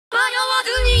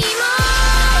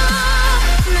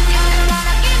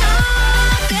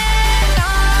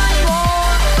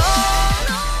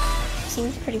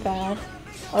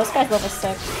Oh, this guy's level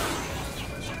 6.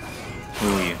 Who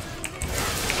are you?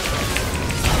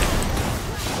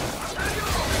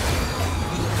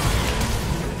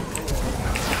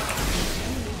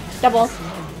 Double.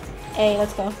 Hey,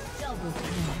 let's go.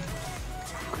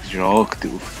 Cause you're all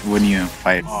when you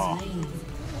fight. Oh.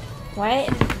 What?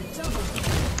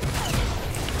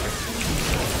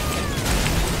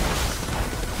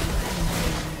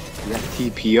 You got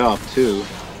TP up too.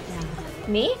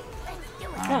 Me?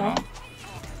 Oh.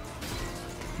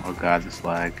 Oh god, this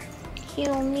lag.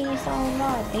 Heal me so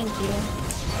much. Thank you.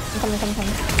 I'm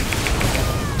coming.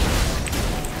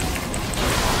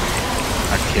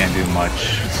 I can't do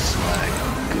much. It's lag.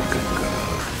 Good.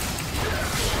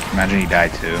 Imagine he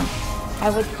died too. I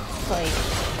would, like,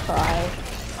 cry.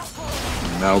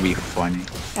 That would be funny.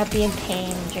 I'd be in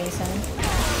pain, Jason.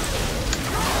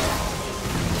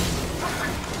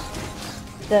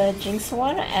 The Jinx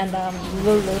one and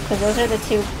Lulu, because those are the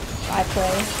two I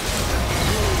play.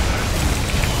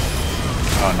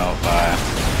 Oh no, bye.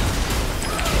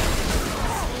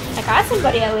 I got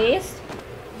somebody at least.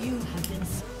 You have been.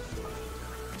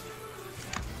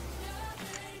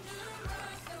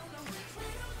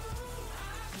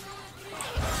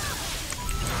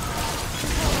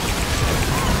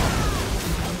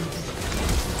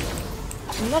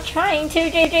 I'm not trying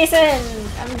to, Jason.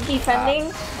 I'm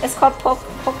defending. It's called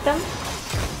poke them.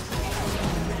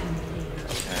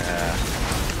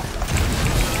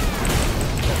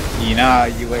 You know,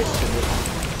 you wasted it.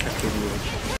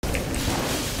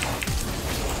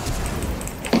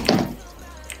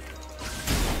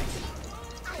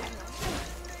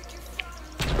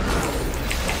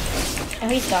 Oh,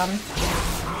 he's done.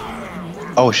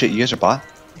 Oh shit, you guys are bot?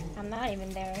 I'm not even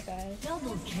there, guys.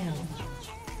 Double kill.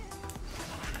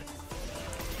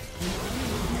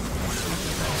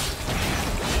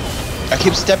 I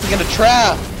keep stepping in a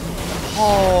trap!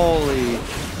 Holy...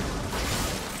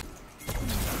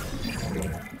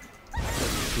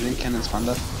 You think Kennen's fun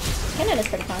though? Kennen is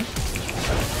pretty fun.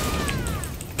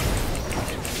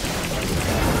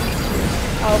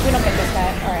 Oh, if we don't get this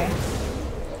guy, alright.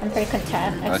 I'm pretty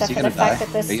content, Oh, is except he for gonna the fact die?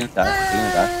 that this... Are you gonna die? Are you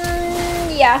gonna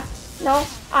die? Yeah. No.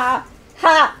 Ha!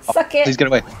 Suck it! Please get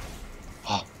away.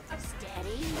 Oh.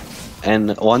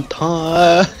 And one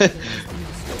time.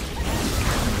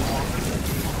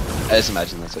 I just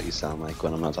imagine that's what you sound like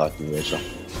when I'm not talking to Rachel.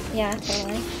 Yeah,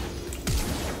 totally.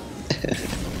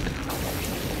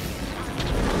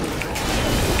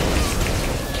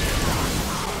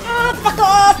 Ah, fuck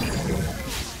off!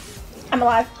 I'm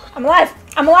alive. I'm alive!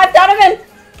 I'm alive, Donovan!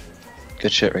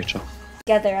 Good shit, Rachel.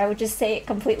 Together, I would just say it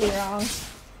completely wrong.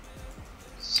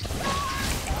 This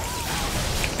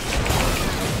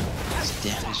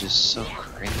damage is so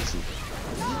crazy.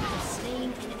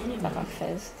 Fuck off,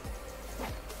 Fizz.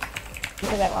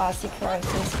 Because that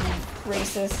osteoporosis,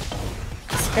 racist,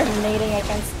 discriminating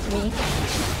against me.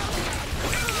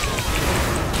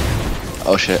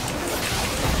 Oh shit.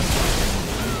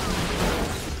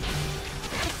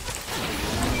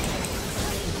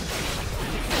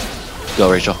 Go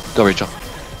Rachel. Go Rachel.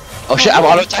 Oh shit, I'm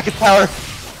auto attacking power!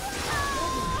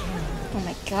 Oh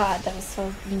my god, that was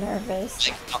so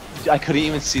nervous. I couldn't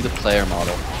even see the player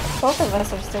model. Both of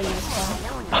us are still useful.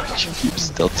 You're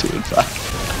still 2 and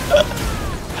 5.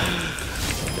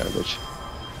 Garbage.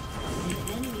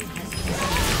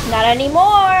 Not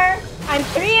anymore! I'm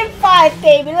 3 and 5,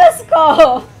 baby, let's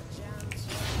go!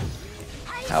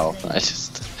 Hell, I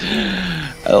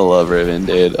love Riven,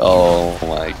 dude. Oh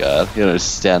my god. You don't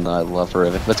understand that I love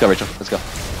Riven. Let's go, Rachel. Let's go.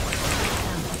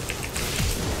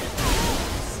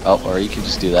 Oh, or you can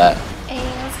just do that. Hey,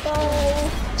 let's go!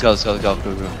 Let's go. Go.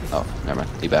 Oh, never mind.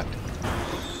 He backed.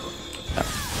 No.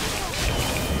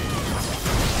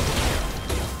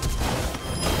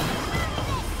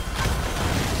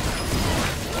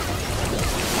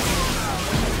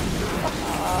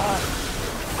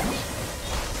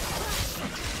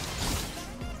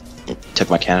 Took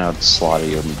my cannon out to slaughter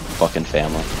your fucking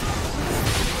family.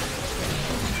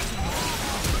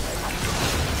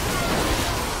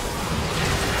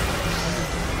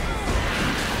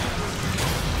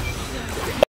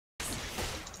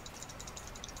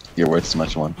 You're worth so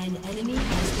much one. An enemy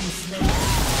has been slain.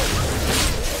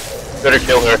 Better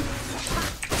kill her.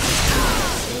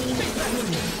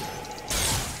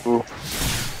 Ooh.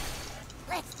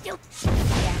 Let's do it!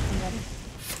 Yeah, I'm ready.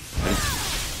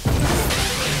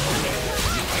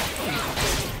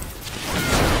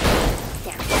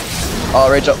 Oh,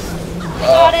 Rachel.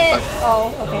 Got it!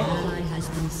 Oh, okay. Ally has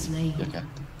been slain. Okay.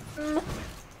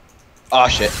 Oh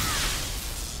shit.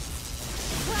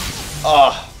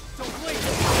 Oh.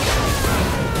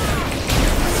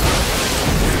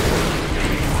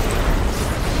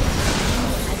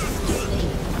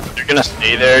 gonna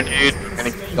stay there, dude. We're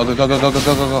gonna Go, go, go, go, go, go,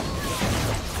 go, go, go.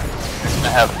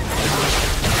 have.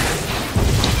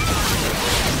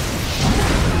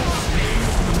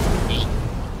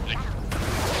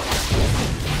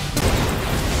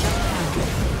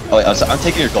 Oh wait, I'm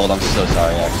taking your gold. I'm so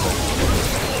sorry, actually.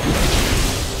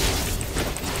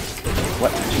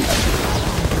 What?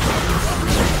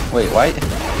 Wait, why?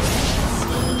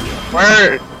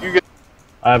 Where you get?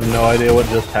 I have no idea what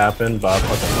just happened, but I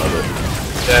fucking love it.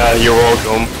 Yeah, you're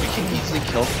welcome. We can easily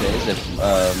kill Fizz if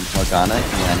Morgana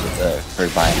and her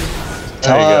Vine. There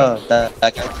Tell you go. that guy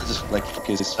to just like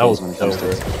focus his That was Fizz when it so comes to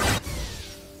good. it.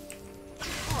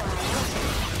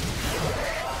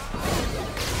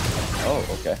 Oh,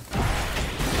 okay.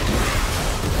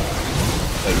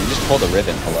 Wait, you just pulled a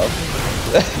ribbon, hello?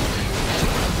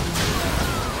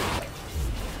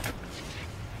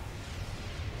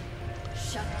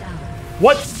 Shut down.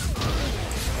 What?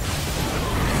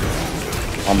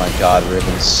 Oh my god,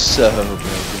 ribbon's so broken.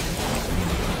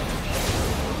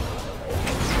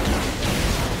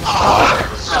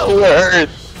 So hurt.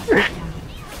 Ace.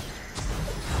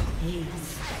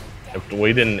 If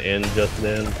we didn't end just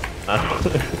then, I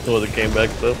would have came back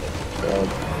so.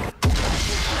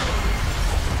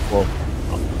 Well,